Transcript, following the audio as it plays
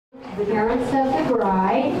parents of the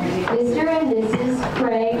bride, Mr. and Mrs.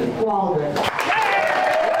 Craig Waldron.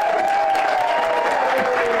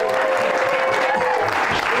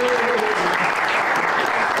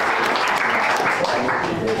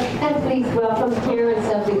 And please welcome parents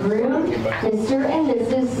of the groom, Mr. and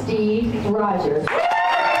Mrs. Steve Rogers.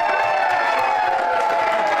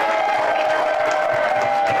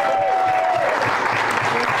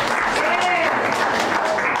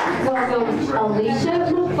 Welcome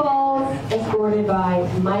Alicia McFalls, escorted by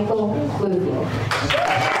Michael Kluge.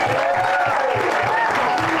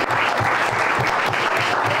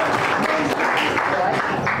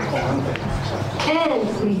 And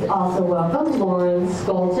please also welcome Lauren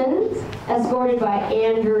Skolton, escorted by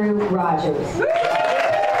Andrew Rogers.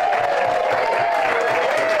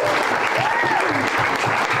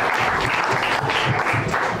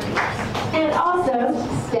 And also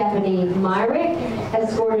Stephanie Myrick,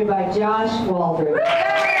 escorted by Josh Waldron.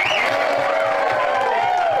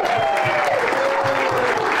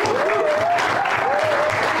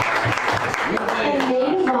 And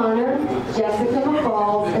maid of honor, Jessica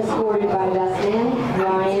McFalls, escorted by Bethany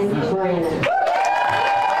Ryan Brannon.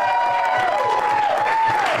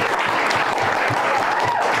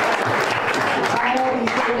 I hope you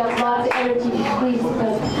stand up lots of energy,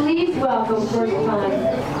 please welcome first time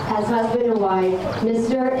as husband and wife,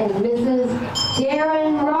 Mr. and Mrs.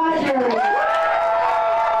 Darren Rogers.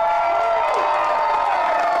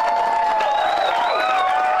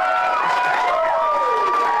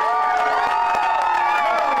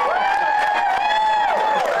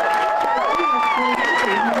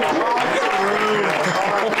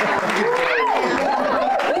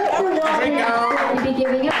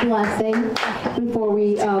 Blessing before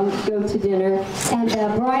we go to dinner, and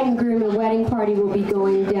the bride and groom and wedding party will be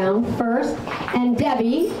going down first, and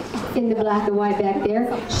Debbie in the black and white back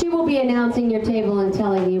there, she will be announcing your table and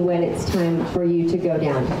telling you when it's time for you to go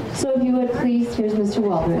down. So if you would please, here's Mr.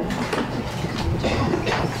 Waldron.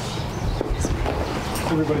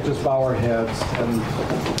 Everybody just bow our heads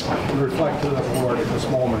and reflect to the Lord at this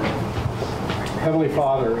moment. Heavenly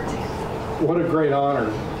Father, what a great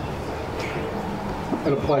honor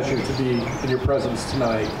and a pleasure to be in your presence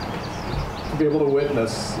tonight, to be able to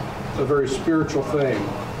witness a very spiritual thing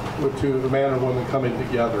with two the man and woman coming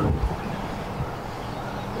together,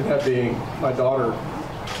 and that being my daughter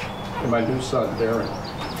and my new son, Darren.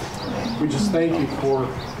 We just thank you for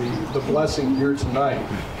the blessing here tonight,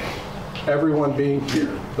 everyone being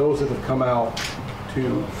here, those that have come out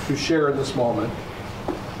to share in this moment.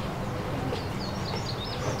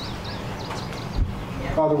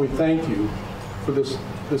 Father, we thank you for this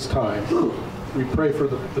time. We pray for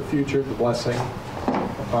the future, the blessing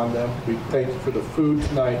upon them. We thank you for the food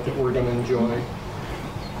tonight that we're going to enjoy,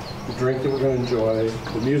 the drink that we're going to enjoy,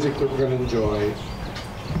 the music that we're going to enjoy,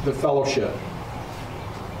 the fellowship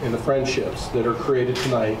and the friendships that are created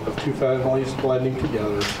tonight of two families blending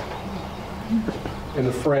together, and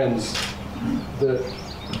the friends that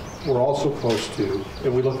we're also close to,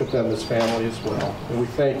 and we look at them as family as well. And we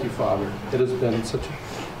thank you, Father. It has been such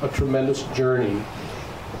a tremendous journey,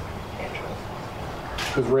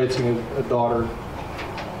 because raising a daughter,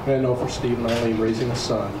 and I know for Steve and Eileen, raising a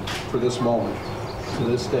son for this moment, to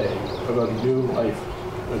this day, of a new life,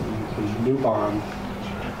 a new bond.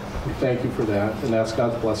 We thank you for that and ask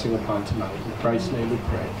God's blessing upon tonight. In Christ's name we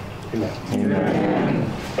pray. Amen. Amen.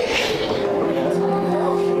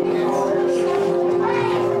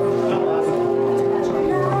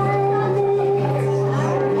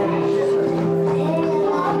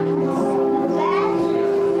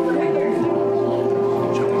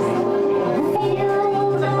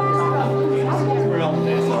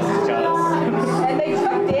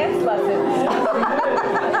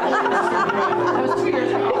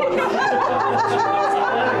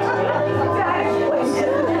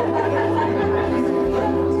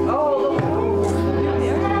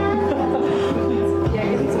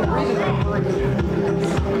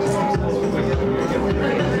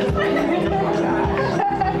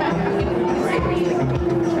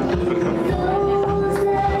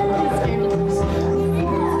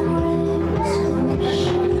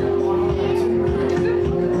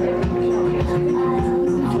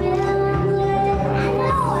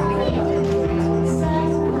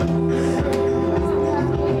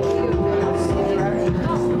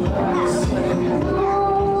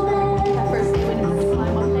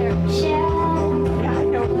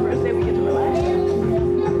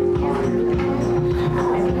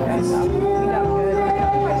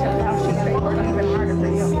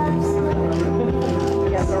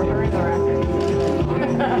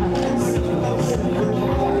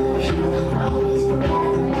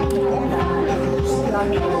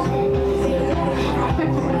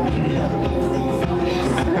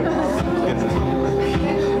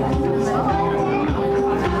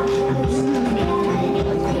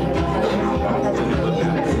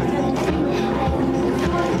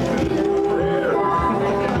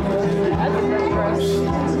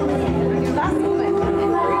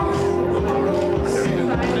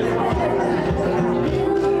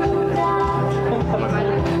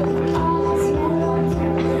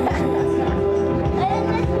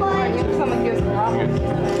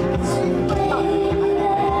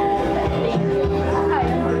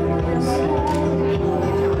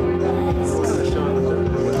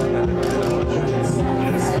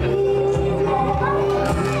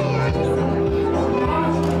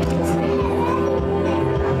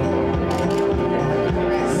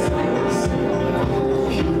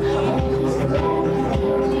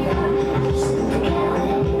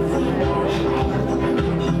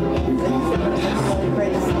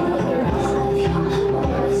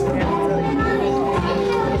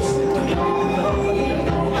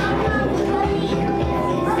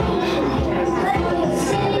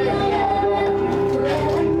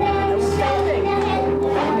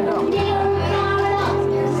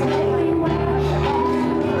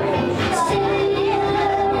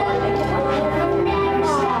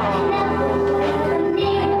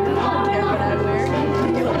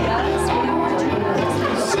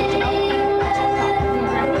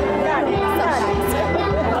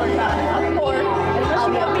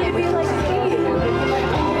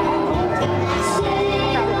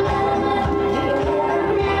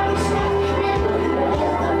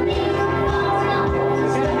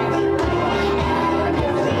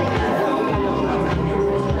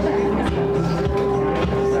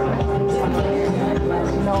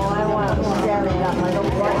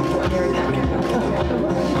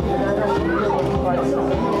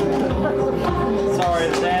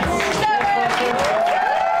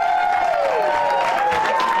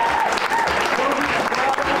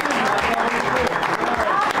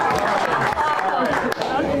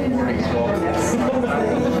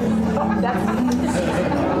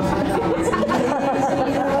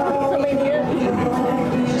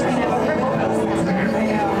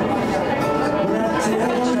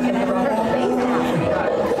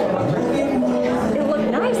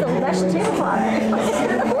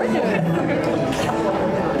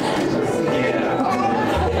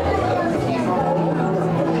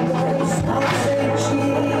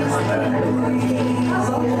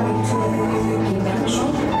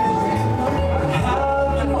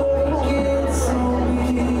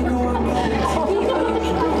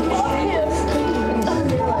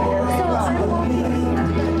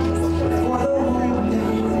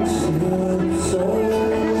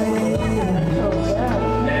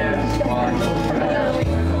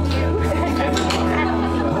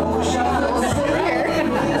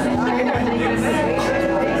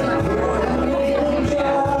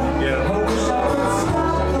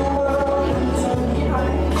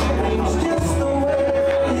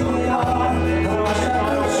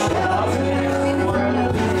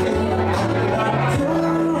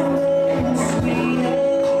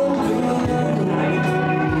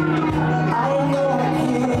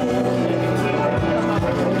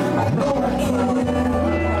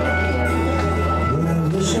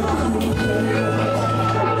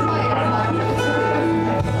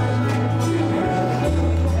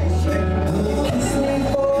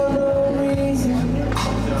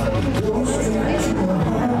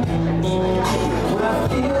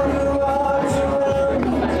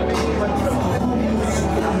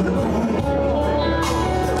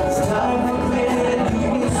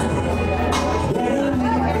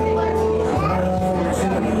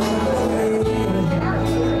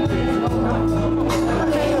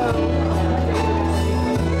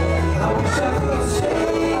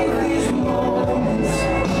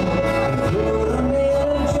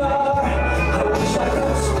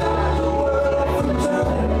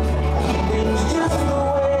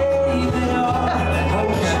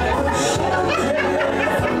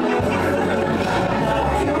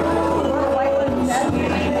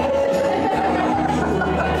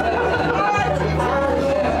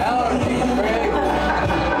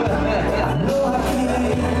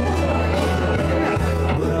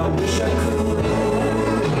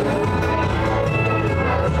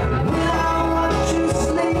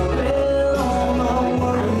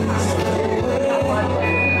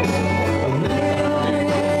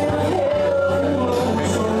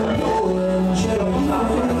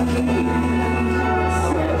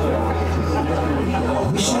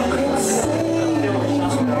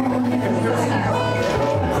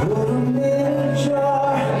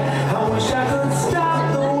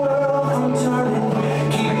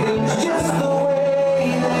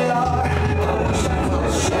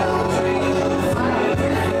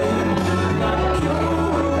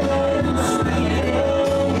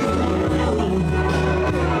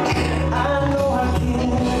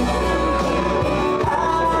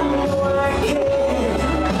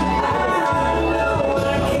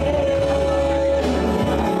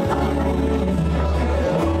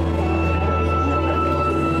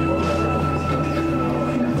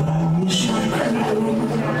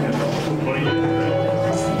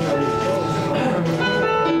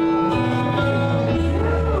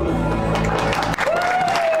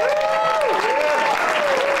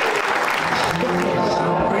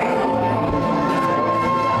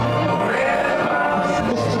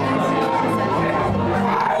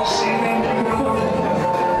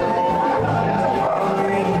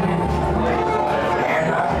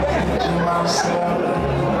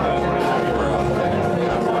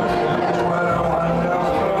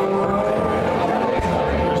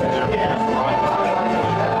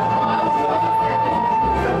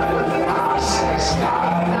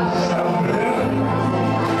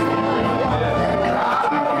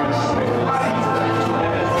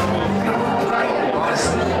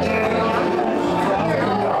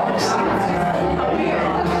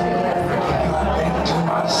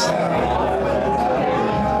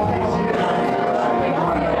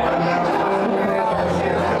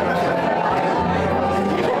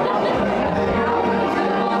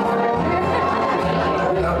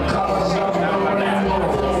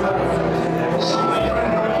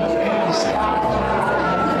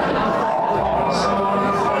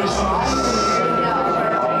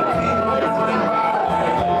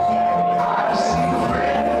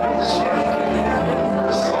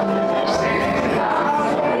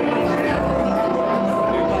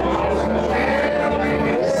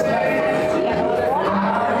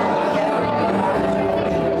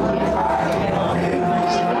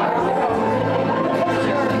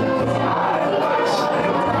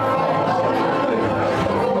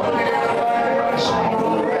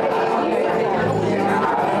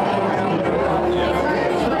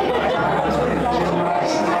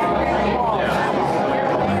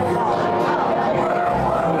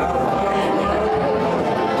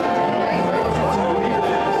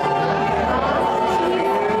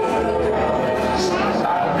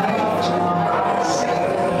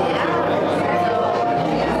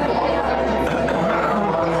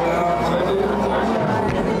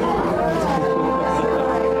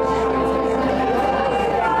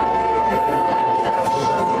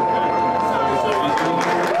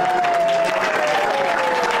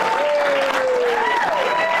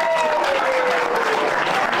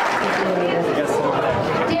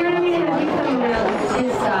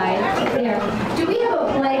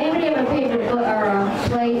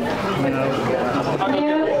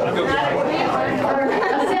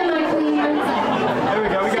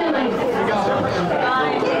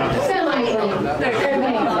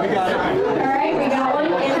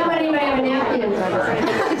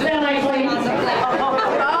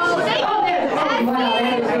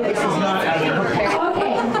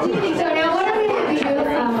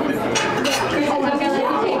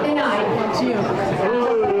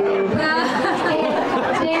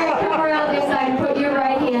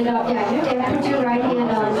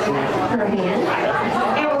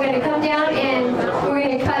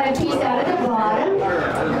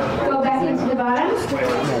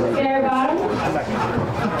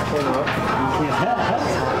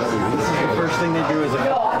 thing they do is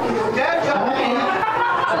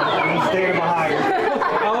stay behind.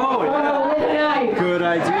 Oh, with a knife. good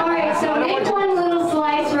idea. All right, so make one little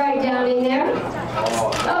slice right down in there.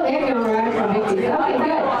 Oh, there you go, right? Okay, good. Now you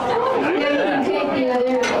can take the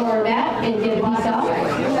other or that and get a piece off.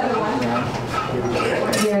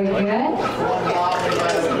 Very good.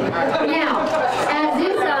 Now, as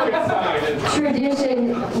is tradition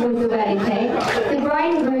with the wedding cake, the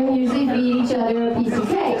bride and groom usually feed each other a piece of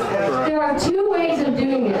cake. There are two ways of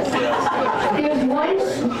doing this. There's one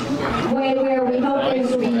way where we hope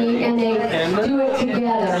things will be neat and they do it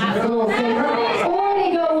together, a little finger, or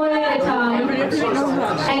they go one at a time, and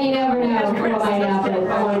you never know what might happen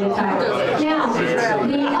one at a time. Now,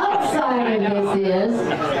 the upside of this is,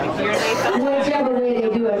 whichever way they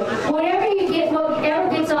do it, whatever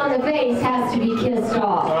gets on the face has to be kissed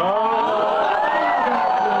off.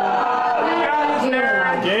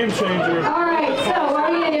 Game changer. All right, so what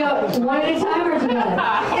are we going to do? One at a time or together?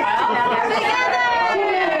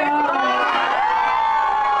 Together, all right.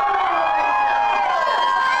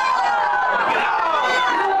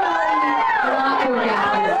 Not work out.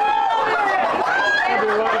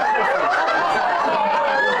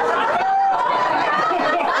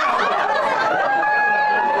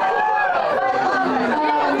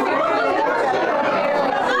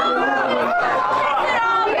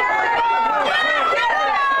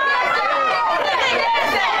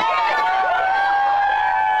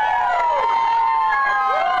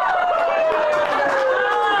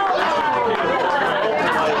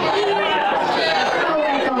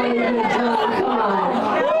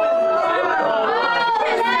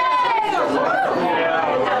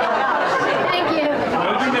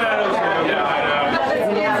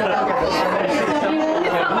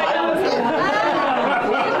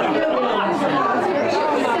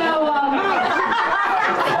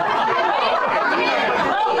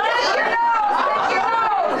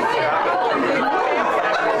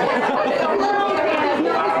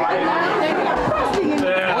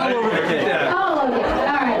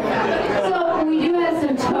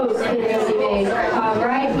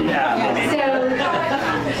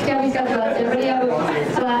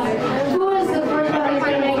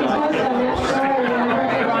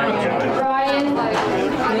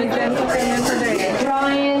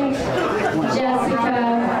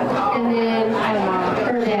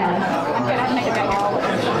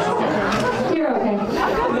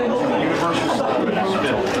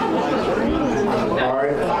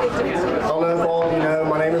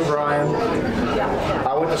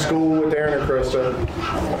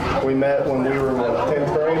 We met when we were in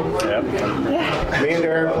 10th grade. Yep. Me and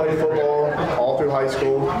Darren played football all through high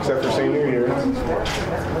school, except for senior year.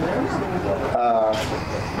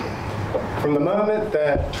 From the moment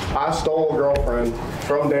that I stole a girlfriend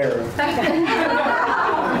from Darren,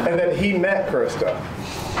 and then he met Krista,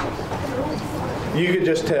 you could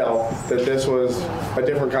just tell that this was a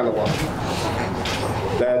different kind of love.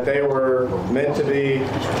 That they were meant to be.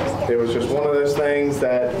 It was just one of those things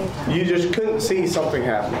that you just couldn't see something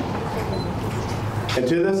happening. And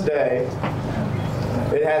to this day,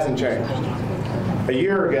 it hasn't changed. A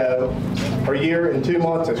year ago, or a year and 2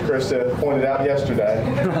 months, as Krista pointed out yesterday,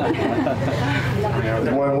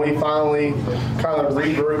 when we finally kind of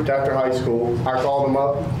regrouped after high school, I called him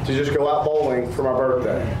up to just go out bowling for my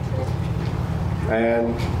birthday.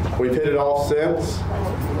 And we've hit it off since.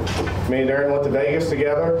 Me and Darren went to Vegas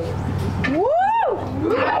together. Woo!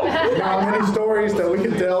 Not many stories that we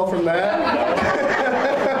can tell from that.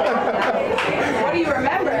 What do you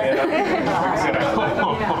remember?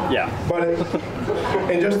 Yeah. But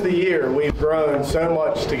in just the year, we've grown so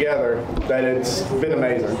much together that it's been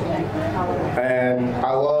amazing. And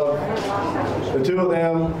I love the two of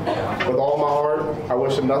them with all my heart. I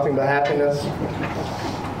wish them nothing but happiness.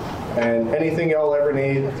 And anything y'all ever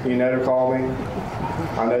need, you know to call me.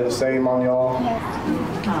 I know the same on y'all.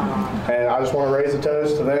 And I just want to raise a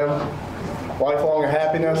toast to them. Lifelong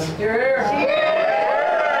happiness.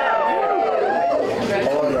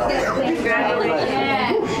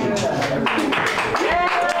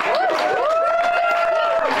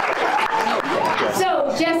 So,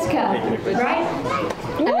 Jessica, right?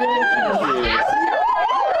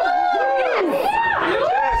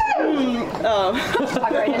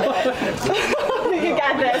 You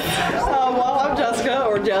got this. Well, I'm Jessica,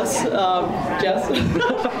 or Jess.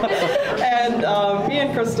 And me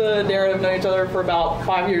and Krista and Darren have known each other for about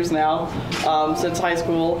 5 years now, since high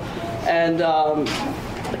school. And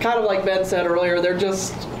kind of like Ben said earlier, they're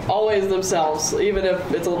just always themselves, even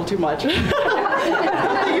if it's a little too much. You don't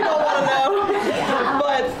want to know.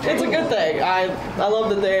 But it's a good thing. I love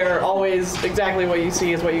that they're always exactly what you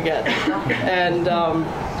see is what you get. And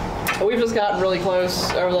we've just gotten really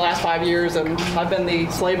close over the last 5 years, and I've been the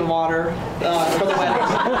slave of honor for the wedding.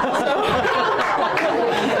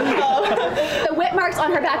 The whip marks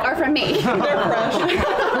on her back are from me. They're fresh.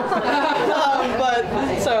 But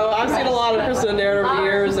so I've seen a lot of Krista and Darren over the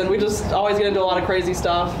years, and we just always get into a lot of crazy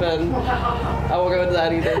stuff, and I won't go into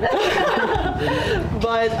that either.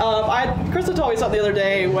 But Krista told me something the other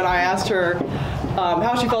day when I asked her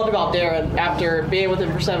how she felt about Darren after being with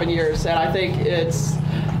him for 7 years, and I think it's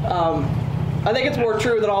more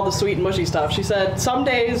true than all the sweet and mushy stuff. She said, some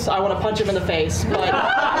days I want to punch him in the face, but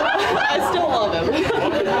I still love him.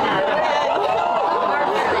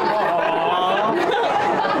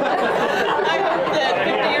 I hope that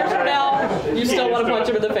 50 years from now, you still want to punch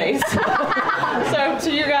him in the face. So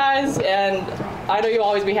to you guys, and I know you'll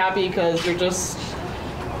always be happy because you're just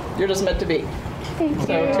meant to be. Thank you.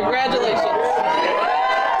 So congratulations.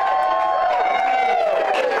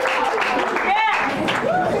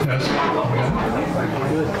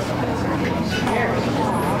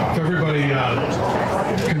 If everybody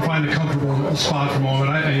can find a comfortable spot for a moment,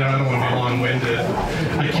 I don't want to be long-winded.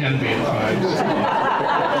 I can be at times.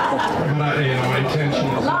 But my intention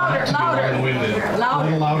is not to be long-winded. A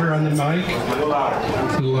little louder on the mic. A little louder.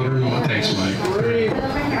 A little louder on the mic. Thanks, Mike. Is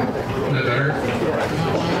that better?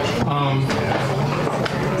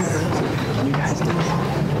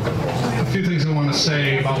 A few things I want to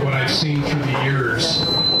say about what I've seen through the years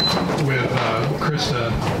with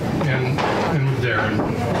Krista and with Darren.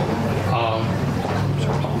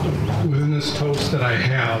 Within this toast that I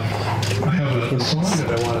have a song that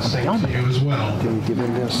I want to sing to you as well.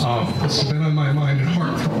 It's been on my mind and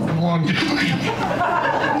heart for a long time.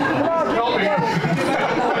 Help me.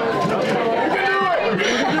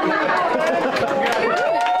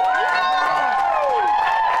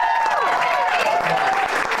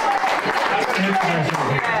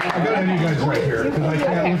 I gotta have you guys right here, because I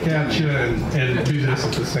can't look at you and do this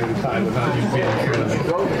at the same time without you being in front of me.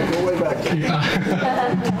 Go way back. Yeah.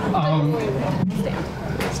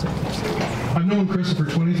 I've known Krista for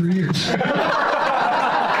 23 years.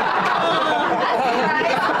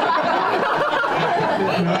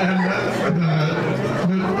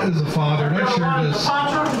 And as a father, and I share this.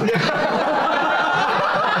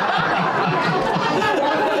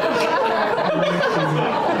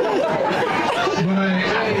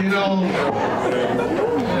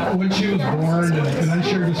 When she was born, and I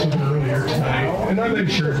shared this with her earlier tonight, and I may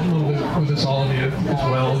share a little bit with this all of you as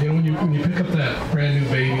well. When you pick up that brand new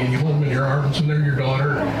baby and you hold them in your arms when they're your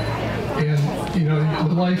daughter, and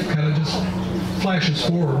the life kind of just flashes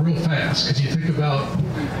forward real fast because you think about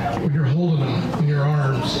when you're holding them in your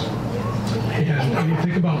arms, and you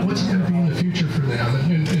think about what's going to be in the future for them,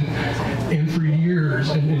 and for years,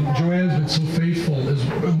 and Joanne's been so faithful, is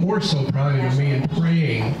more so probably than me in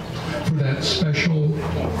praying for that special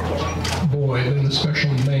boy than the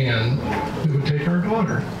special man that would take our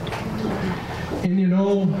daughter. And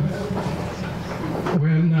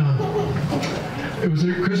when it was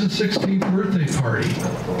Chris's 16th birthday party,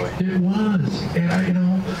 it was, and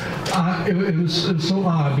it was so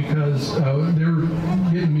odd because they were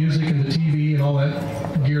getting music and the TV and all that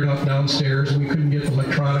geared up downstairs, and we couldn't get the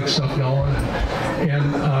electronic stuff going,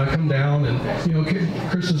 and come down, and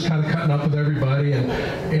Chris was kind of cutting up with everybody, and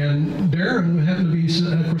Darren happened to be,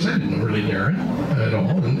 of course I didn't know really Darren at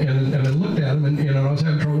all, and I looked at him, and I was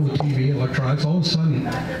having trouble with TV and electronics. All of a sudden,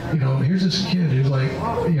 here's this kid who's like,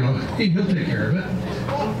 he'll take care of it.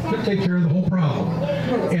 He'll take care of the whole problem.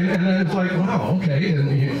 And I was like, wow, okay,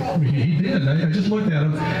 and he did. I just looked at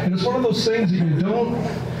him, and it's one of those things that you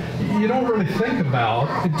don't really think about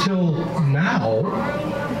until now.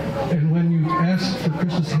 And when you asked for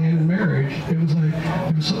Chris's hand in marriage, it was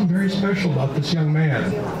something very special about this young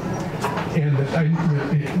man. And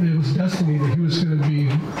it was destiny that he was going to be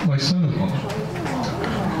my son-in-law.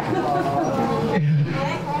 And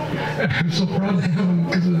I'm so proud to have him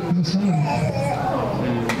as a son-in-law.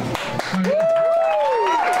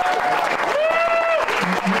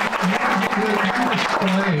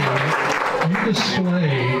 You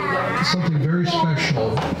display something very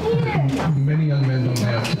special that many young men don't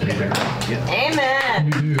have today. Amen.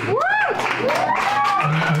 You do.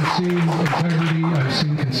 I've seen integrity, I've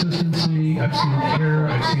seen consistency, I've seen care,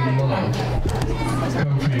 I've seen love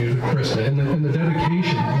come from you, Krista. And the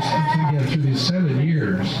dedication, again, through these 7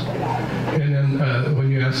 years. And then when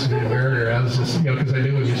you asked me to marry her, I was just, because I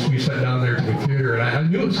knew we sat down there at the computer, and I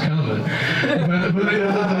knew it was coming. But I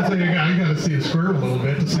got to see it squirm a little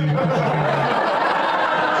bit to see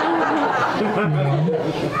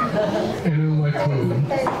and then like food.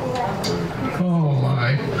 Oh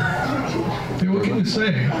my. Hey, what can you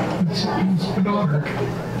say? It's my daughter.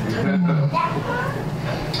 And,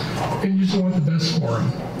 and you just want the best for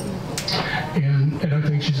them. And I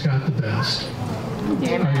think she's got the best.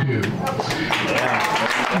 I do.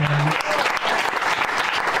 And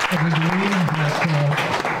I believe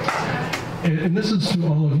that, and this is to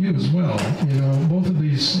all of you as well, you know, both of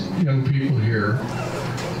these young people here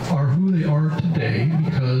are who they are today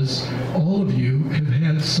because all of you have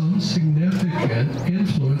had some significant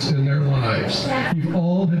influence in their lives. You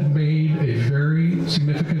all have made a very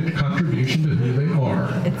significant contribution to who they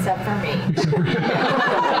are. Except for me. Except for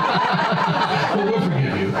well, we'll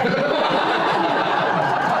forgive you.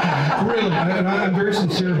 Really, I'm very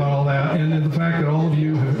sincere about all that, and the fact that all of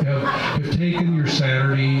you have taken your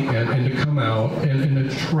Saturday and to come out and to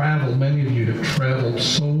travel. Many of you have traveled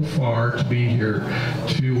so far to be here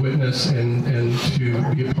to witness and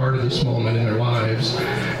to be a part of this moment in their lives.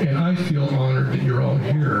 And I feel honored that you're all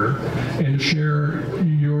here and to share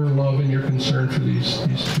your love and your concern for these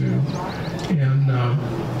two. And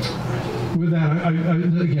with that, I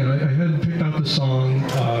had picked out the song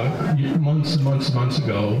months and months and months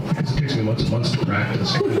ago because it takes me months and months to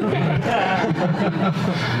practice.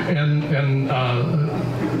 and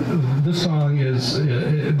this song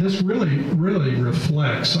this really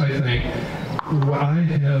reflects, I think, what I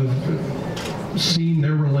have seen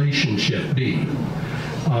their relationship be.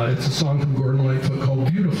 It's a song from Gordon Lightfoot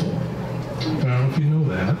called "Beautiful." I don't know if you know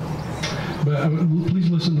that. But please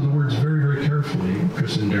listen to the words very, very carefully,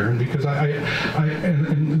 Chris and Darren, because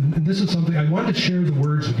and this is something, I wanted to share the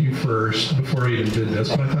words with you first before I even did this,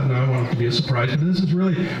 but I thought, no, I want it to be a surprise. But this is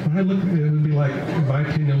really, when I look, it would be like, in my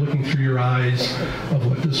opinion, looking through your eyes of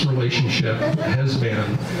what this relationship has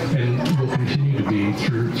been and will continue to be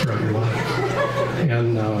throughout your life.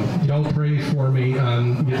 And y'all pray for me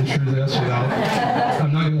on getting through this without,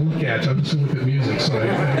 I'm not going to look at you, I'm just going to look at music, so I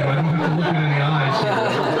don't have to look in any eyes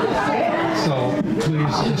here. So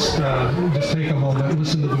please just take a moment,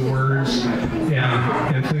 listen to the words,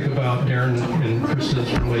 and think about Darren and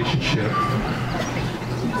Krista's relationship.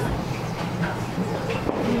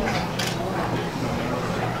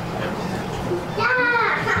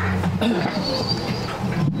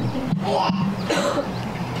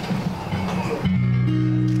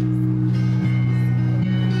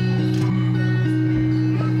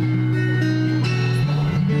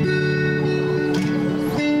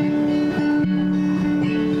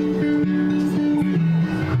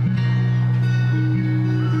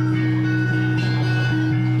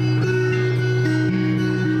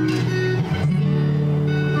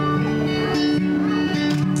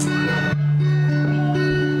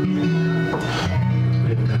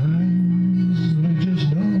 At times I just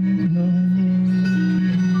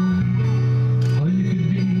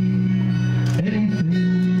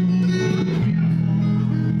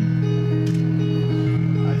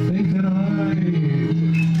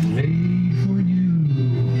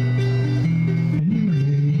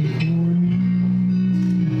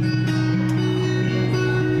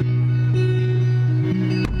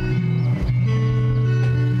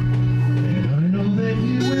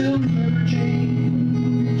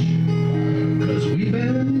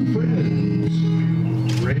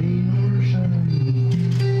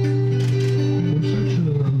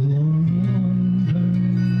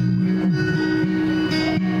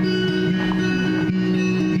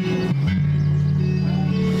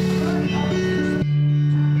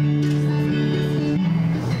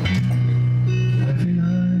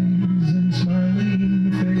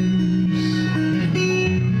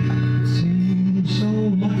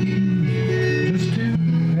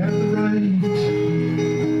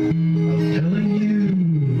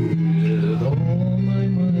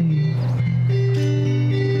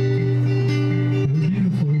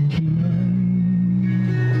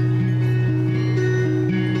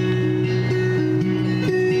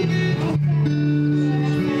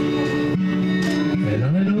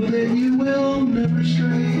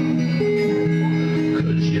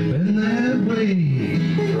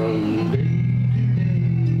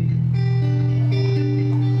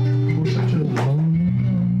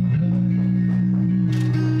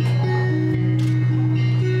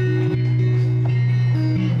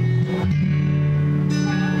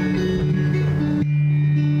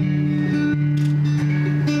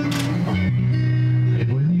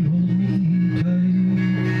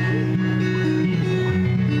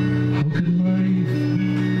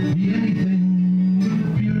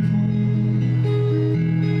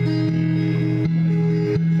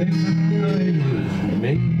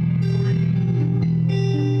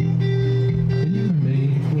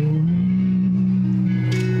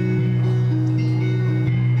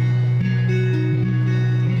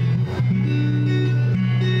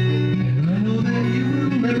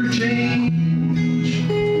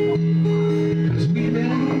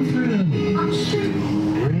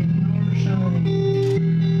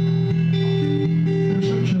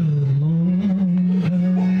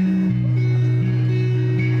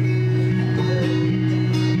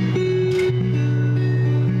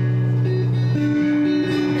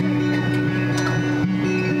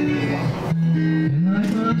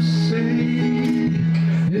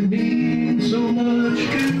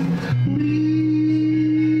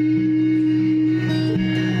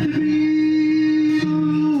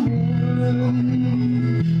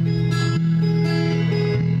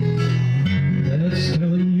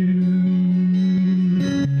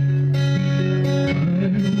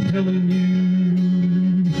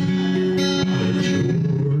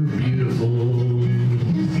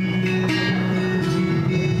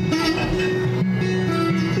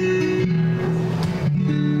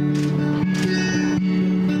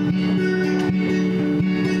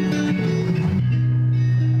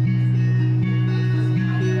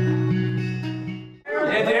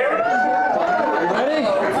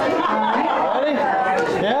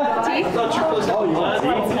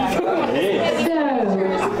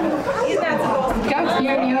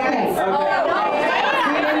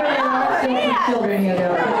children here,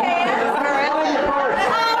 though.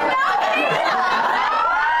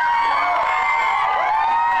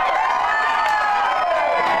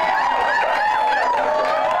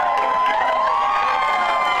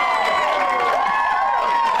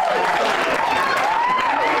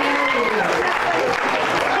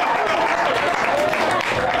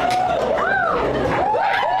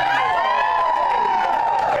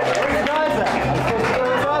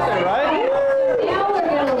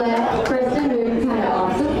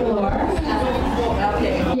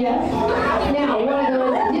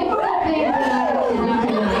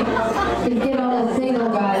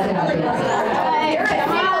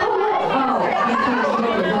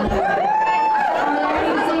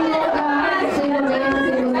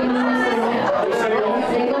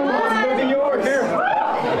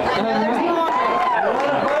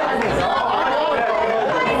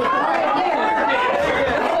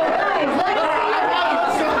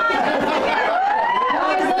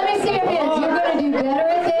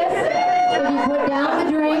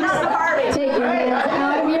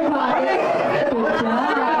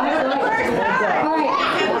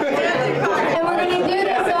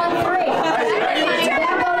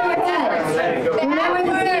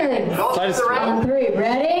 On three,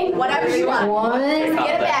 ready? Whatever you want. One,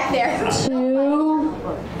 Get it back there. 2,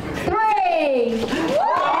 3.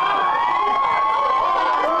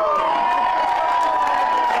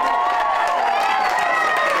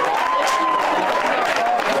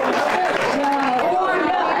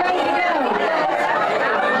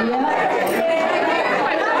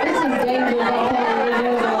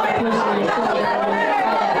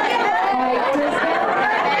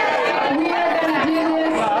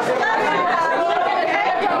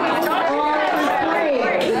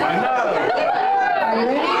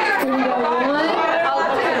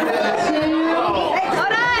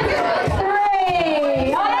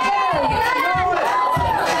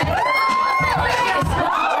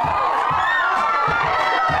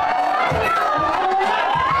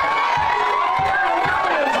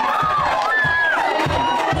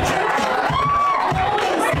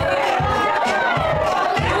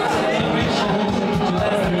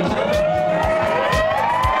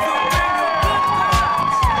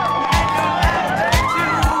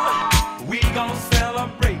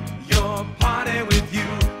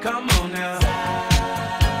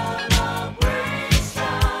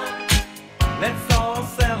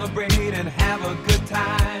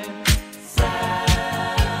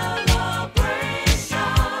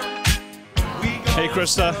 Hey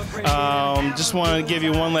Krista, just want to give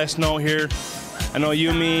you one last note here. I know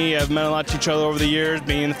you and me have meant a lot to each other over the years,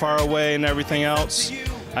 being far away and everything else.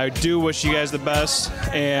 I do wish you guys the best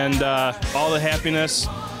and all the happiness,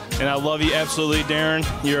 and I love you absolutely, Darren.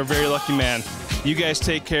 You're a very lucky man. You guys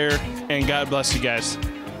take care, and God bless you guys.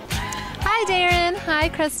 Hi Darren, hi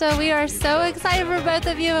Krista. We are so excited for both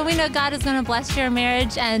of you, and we know God is going to bless your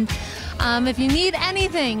marriage, and if you need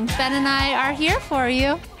anything, Ben and I are here for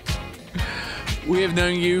you. We have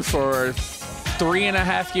known you for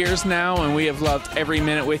 3.5 years now, and we have loved every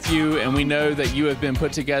minute with you, and we know that you have been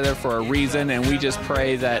put together for a reason, and we just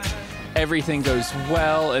pray that everything goes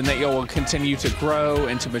well and that you will continue to grow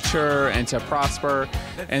and to mature and to prosper,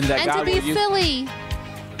 and that God will silly.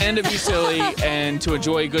 And to be silly and to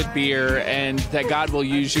enjoy good beer, and that God will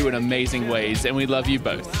use you in amazing ways, and we love you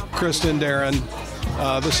both. Kristen, Darren,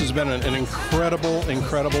 this has been an incredible,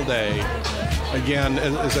 incredible day. Again,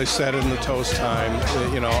 as I said in the toast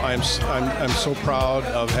time, you know, I'm so proud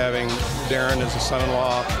of having Darren as a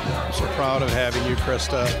son-in-law. I'm so proud of having you,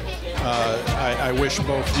 Krista. I wish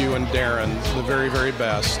both you and Darren the very, very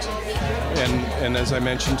best. And as I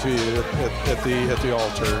mentioned to you at the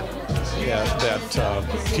altar,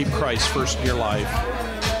 that keep Christ first in your life.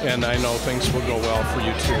 And I know things will go well for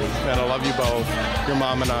you too. And I love you both. Your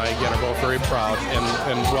mom and I, again, are both very proud.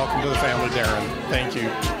 And welcome to the family, Darren. Thank you.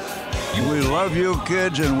 We love you,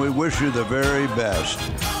 kids, and we wish you the very best.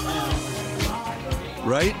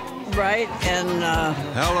 Right? Right, and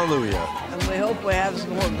hallelujah. And we hope we have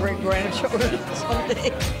some more great grandchildren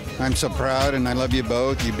someday. I'm so proud, and I love you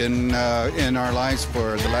both. You've been in our lives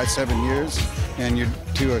for the last 7 years, and you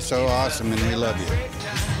two are so awesome, and we love you.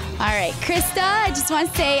 All right, Krista, I just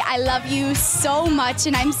want to say I love you so much,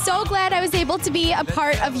 and I'm so glad I was able to be a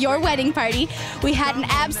part of your wedding party. We had an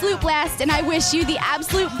absolute blast, and I wish you the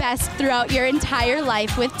absolute best throughout your entire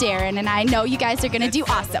life with Darren, and I know you guys are going to do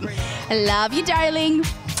awesome. I love you, darling.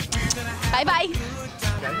 Bye-bye.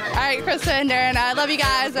 All right, Krista and Darren, I love you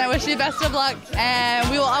guys, and I wish you the best of luck, and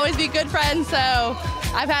we will always be good friends, so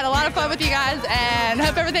I've had a lot of fun with you guys, and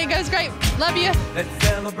hope everything goes great. Love you. Let's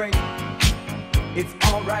celebrate. It's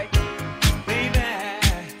all right, baby.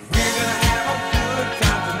 We're gonna have a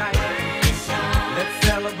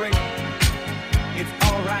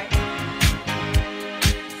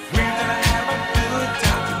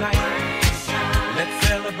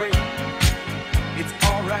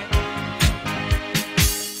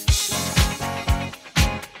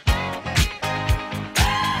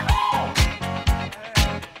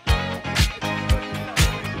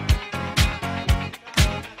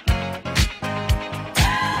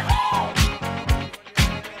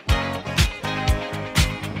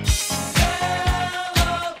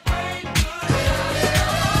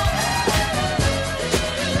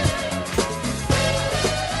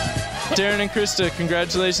Darren and Krista,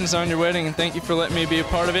 congratulations on your wedding, and thank you for letting me be a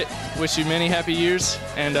part of it. Wish you many happy years,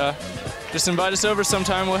 and just invite us over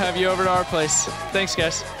sometime. We'll have you over to our place. Thanks,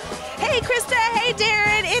 guys. Hey, Krista. Hey,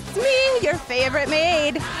 Darren. It's me, your favorite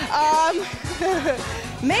maid.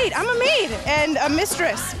 Maid. I'm a maid and a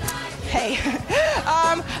mistress. Hey.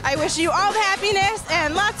 I wish you all the happiness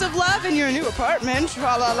and lots of love in your new apartment.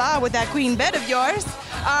 Tra-la-la with that queen bed of yours.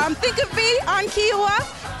 Think of me on Kiowa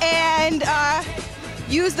and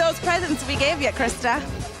use those presents we gave you, Krista.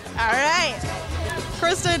 All right.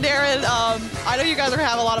 Krista and Darren, I know you guys are going to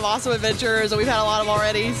have a lot of awesome adventures, and we've had a lot of them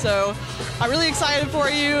already, so I'm really excited for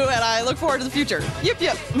you, and I look forward to the future. Yip,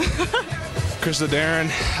 yip. Krista,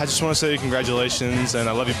 Darren, I just want to say congratulations, and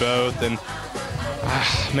I love you both, and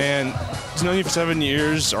man, just knowing you for 7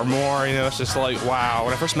 years or more, you know, it's just like, wow.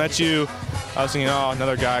 When I first met you, I was thinking, oh,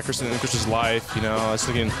 another guy in Krista's life, you know. I was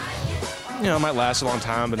thinking, you know, it might last a long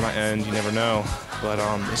time, but it might end, you never know. But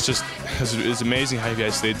it's amazing how you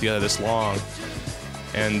guys stayed together this long.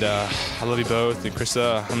 And I love you both, and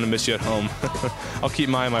Krista, I'm gonna miss you at home. I'll keep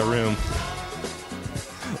mine in my room.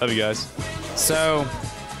 Love you guys. So,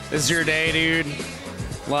 this is your day, dude.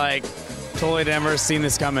 Like, totally never seen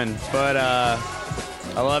this coming, but I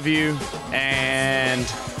love you, and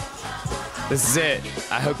this is it.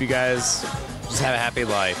 I hope you guys just have a happy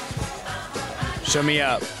life. Show me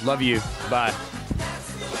up. Love you. Bye.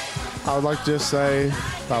 I would like to just say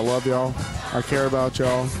I love y'all. I care about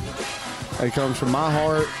y'all. It comes from my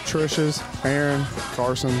heart, Trish's, Aaron,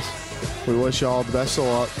 Carson's. We wish y'all the best of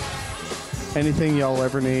luck. Anything y'all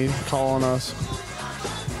ever need, call on us.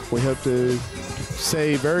 We hope to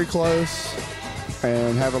stay very close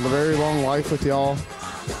and have a very long life with y'all.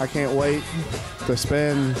 I can't wait to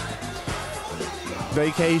spend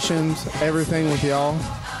vacations, everything with y'all.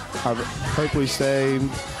 I hope we stay,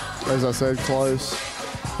 as I said, close.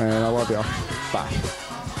 And I love y'all. Bye.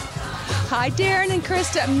 Hi, Darren and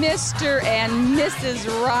Krista, Mr. and Mrs.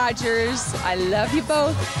 Rogers. I love you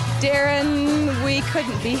both. Darren, we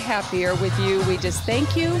couldn't be happier with you. We just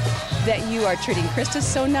thank you that you are treating Krista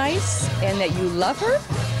so nice and that you love her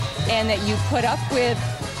and that you put up with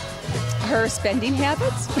her spending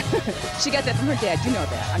habits. She got that from her dad, you know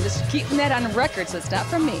that. I'm just keeping that on record, so it's not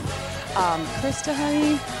from me. Krista,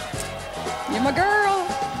 honey, you're my girl.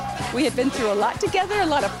 We have been through a lot together, a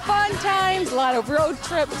lot of fun times, a lot of road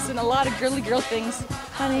trips, and a lot of girly girl things.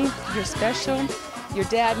 Honey, you're special. Your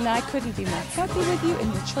dad and I couldn't be more happy with you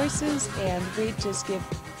and your choices, and we just give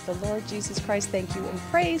the Lord Jesus Christ thank you and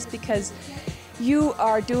praise because you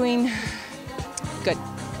are doing good.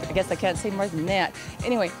 I guess I can't say more than that.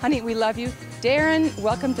 Anyway, honey, we love you. Darren,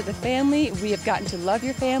 welcome to the family. We have gotten to love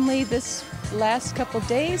your family this last couple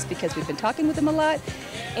days because we've been talking with them a lot.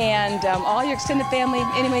 And all your extended family.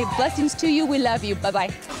 Anyway, blessings to you. We love you.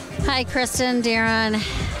 Bye-bye. Hi, Kristen, Darren.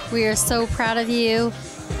 We are so proud of you,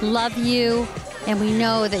 love you, and we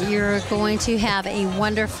know that you're going to have a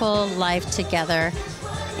wonderful life together.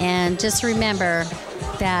 And just remember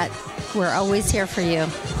that we're always here for you.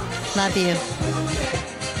 Love you.